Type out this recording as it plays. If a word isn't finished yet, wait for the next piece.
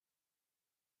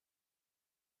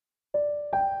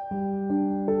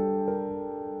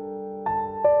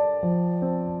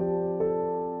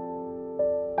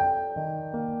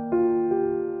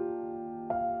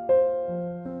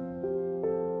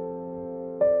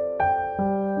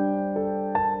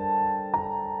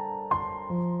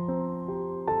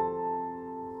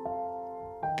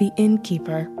The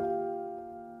innkeeper.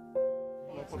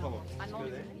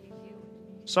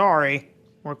 Sorry,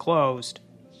 we're closed.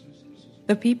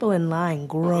 The people in line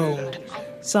groaned.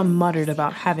 Some muttered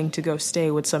about having to go stay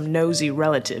with some nosy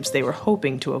relatives they were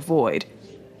hoping to avoid.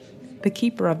 The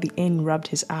keeper of the inn rubbed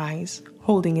his eyes,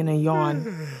 holding in a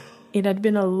yawn. It had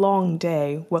been a long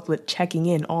day, what with checking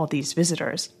in all these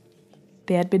visitors.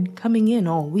 They had been coming in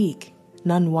all week,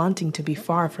 none wanting to be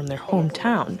far from their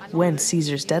hometown when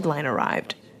Caesar's deadline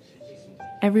arrived.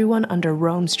 Everyone under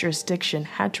Rome's jurisdiction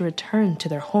had to return to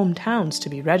their hometowns to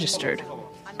be registered,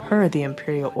 per the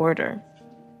imperial order.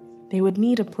 They would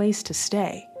need a place to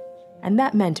stay, and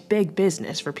that meant big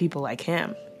business for people like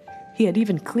him. He had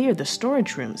even cleared the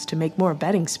storage rooms to make more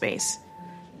bedding space.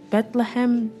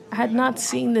 Bethlehem had not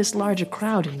seen this large a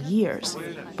crowd in years,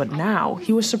 but now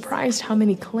he was surprised how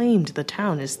many claimed the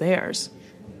town as theirs.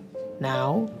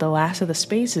 Now, the last of the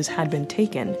spaces had been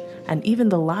taken, and even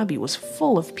the lobby was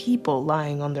full of people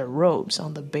lying on their robes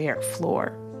on the bare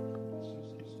floor.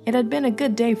 It had been a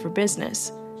good day for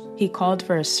business. He called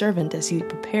for his servant as he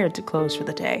prepared to close for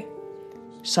the day.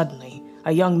 Suddenly,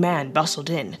 a young man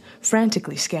bustled in,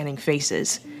 frantically scanning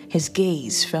faces. His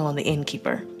gaze fell on the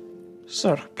innkeeper.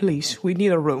 Sir, please, we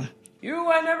need a room.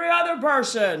 You and every other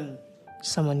person!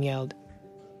 Someone yelled.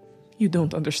 You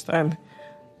don't understand.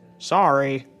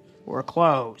 Sorry, we're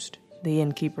closed. The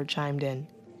innkeeper chimed in.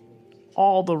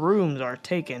 All the rooms are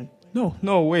taken.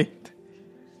 No, wait.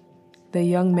 The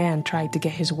young man tried to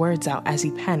get his words out as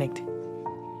he panicked.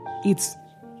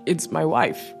 It's my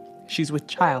wife. She's with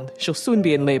child. She'll soon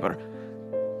be in labor.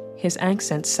 His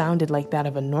accent sounded like that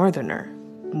of a northerner,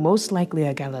 most likely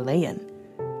a Galilean.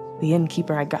 The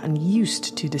innkeeper had gotten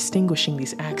used to distinguishing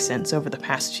these accents over the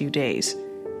past few days.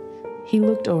 He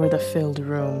looked over the filled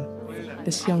room.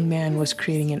 This young man was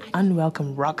creating an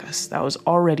unwelcome ruckus that was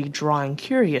already drawing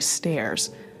curious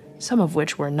stares, some of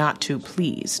which were not too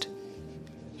pleased.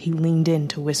 He leaned in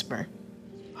to whisper.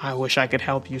 I wish I could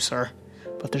help you, sir,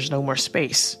 but there's no more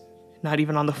space, not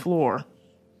even on the floor.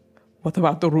 What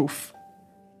about the roof?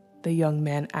 The young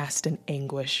man asked in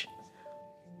anguish.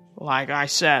 Like I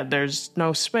said, there's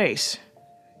no space.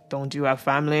 Don't you have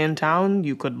family in town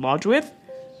you could lodge with?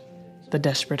 The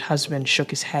desperate husband shook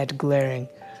his head, glaring.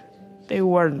 They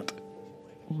weren't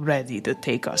ready to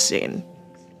take us in.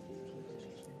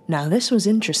 Now this was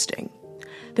interesting.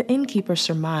 The innkeeper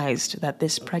surmised that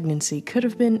this pregnancy could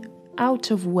have been out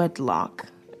of wedlock,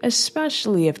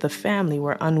 especially if the family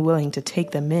were unwilling to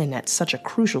take them in at such a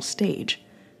crucial stage.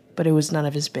 But it was none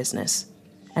of his business,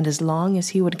 and as long as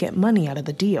he would get money out of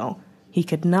the deal, he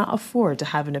could not afford to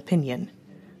have an opinion.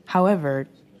 However,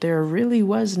 there really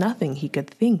was nothing he could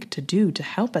think to do to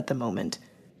help at the moment.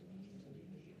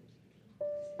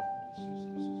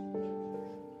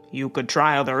 You could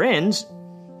try other inns,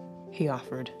 he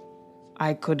offered.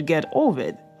 I could get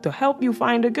Ovid to help you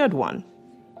find a good one.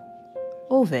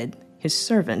 Ovid, his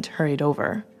servant, hurried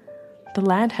over. The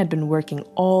lad had been working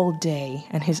all day,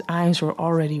 and his eyes were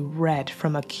already red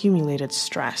from accumulated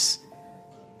stress.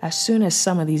 As soon as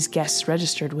some of these guests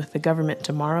registered with the government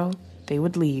tomorrow, they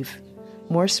would leave.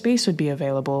 More space would be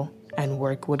available, and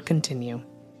work would continue.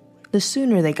 The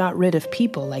sooner they got rid of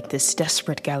people like this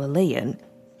desperate Galilean,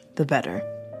 the better.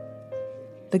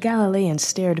 The Galilean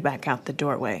stared back out the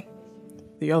doorway.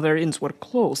 The other inns were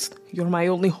closed. You're my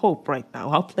only hope right now.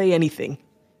 I'll play anything.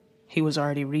 He was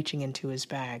already reaching into his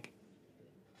bag.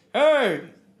 Hey!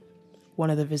 One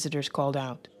of the visitors called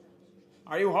out.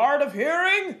 Are you hard of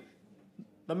hearing?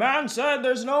 The man said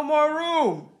there's no more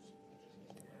room.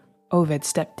 Ovid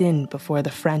stepped in before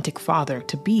the frantic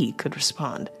father-to-be could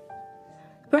respond.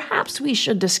 Perhaps we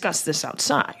should discuss this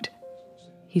outside,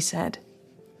 he said.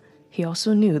 He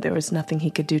also knew there was nothing he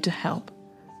could do to help,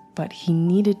 but he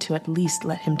needed to at least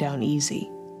let him down easy.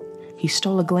 He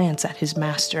stole a glance at his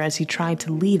master as he tried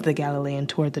to lead the Galilean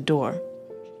toward the door.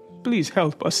 Please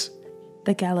help us,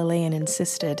 the Galilean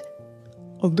insisted.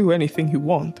 I'll do anything you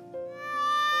want.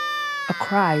 A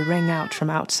cry rang out from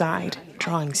outside,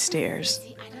 drawing stares.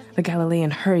 The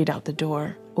Galilean hurried out the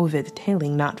door, Ovid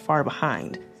tailing not far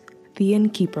behind. The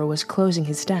innkeeper was closing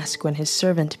his desk when his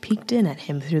servant peeked in at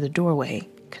him through the doorway,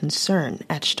 concern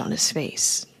etched on his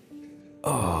face.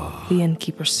 Oh. The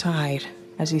innkeeper sighed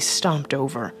as he stomped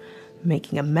over,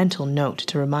 making a mental note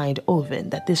to remind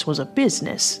Ovid that this was a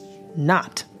business,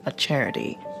 not a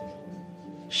charity.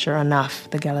 Sure enough,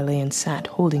 the Galilean sat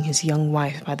holding his young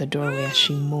wife by the doorway as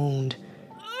she moaned.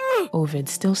 Ovid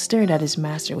still stared at his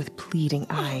master with pleading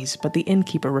eyes, but the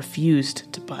innkeeper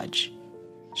refused to budge.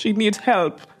 She needs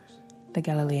help, the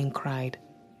Galilean cried.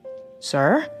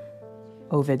 Sir?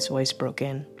 Ovid's voice broke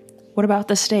in. What about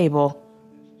the stable?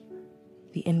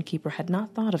 The innkeeper had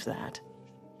not thought of that.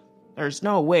 There's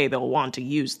no way they'll want to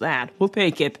use that. We'll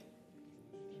take it.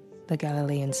 The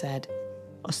Galilean said.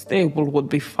 A stable would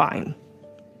be fine.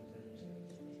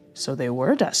 So they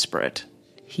were desperate,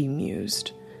 he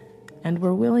mused, and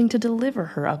were willing to deliver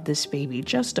her of this baby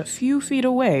just a few feet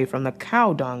away from the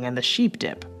cow dung and the sheep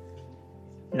dip.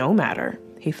 No matter,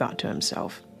 he thought to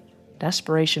himself.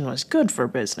 Desperation was good for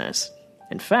business.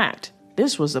 In fact,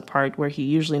 this was the part where he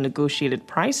usually negotiated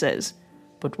prices.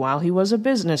 But while he was a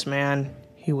businessman,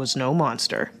 he was no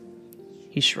monster.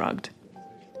 He shrugged.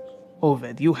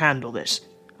 Ovid, you handle this.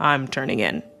 I'm turning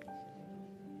in.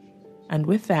 And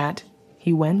with that,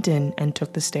 he went in and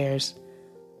took the stairs.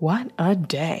 What a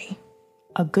day!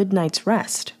 A good night's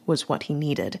rest was what he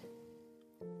needed.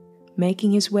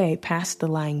 Making his way past the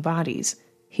lying bodies,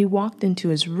 he walked into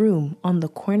his room on the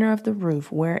corner of the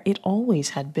roof where it always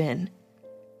had been.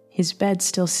 His bed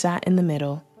still sat in the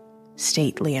middle,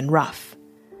 stately and rough.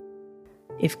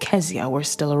 If Kezia were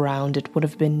still around, it would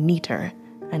have been neater,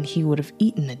 and he would have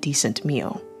eaten a decent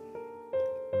meal.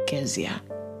 Kezia.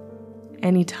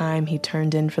 Any time he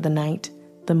turned in for the night,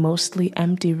 the mostly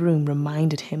empty room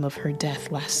reminded him of her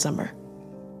death last summer.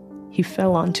 He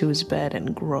fell onto his bed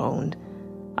and groaned.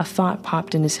 A thought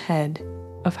popped in his head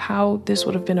of how this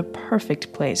would have been a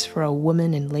perfect place for a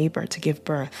woman in labor to give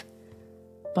birth.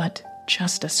 But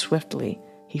just as swiftly,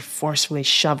 he forcefully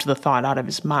shoved the thought out of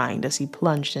his mind as he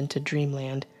plunged into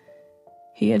dreamland.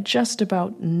 He had just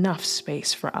about enough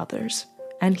space for others,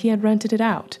 and he had rented it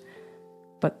out.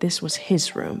 But this was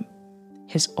his room,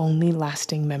 his only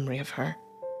lasting memory of her.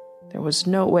 There was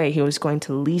no way he was going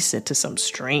to lease it to some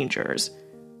strangers.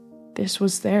 This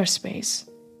was their space.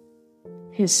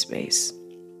 His space.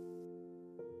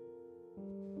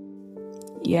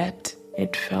 Yet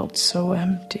it felt so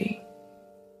empty.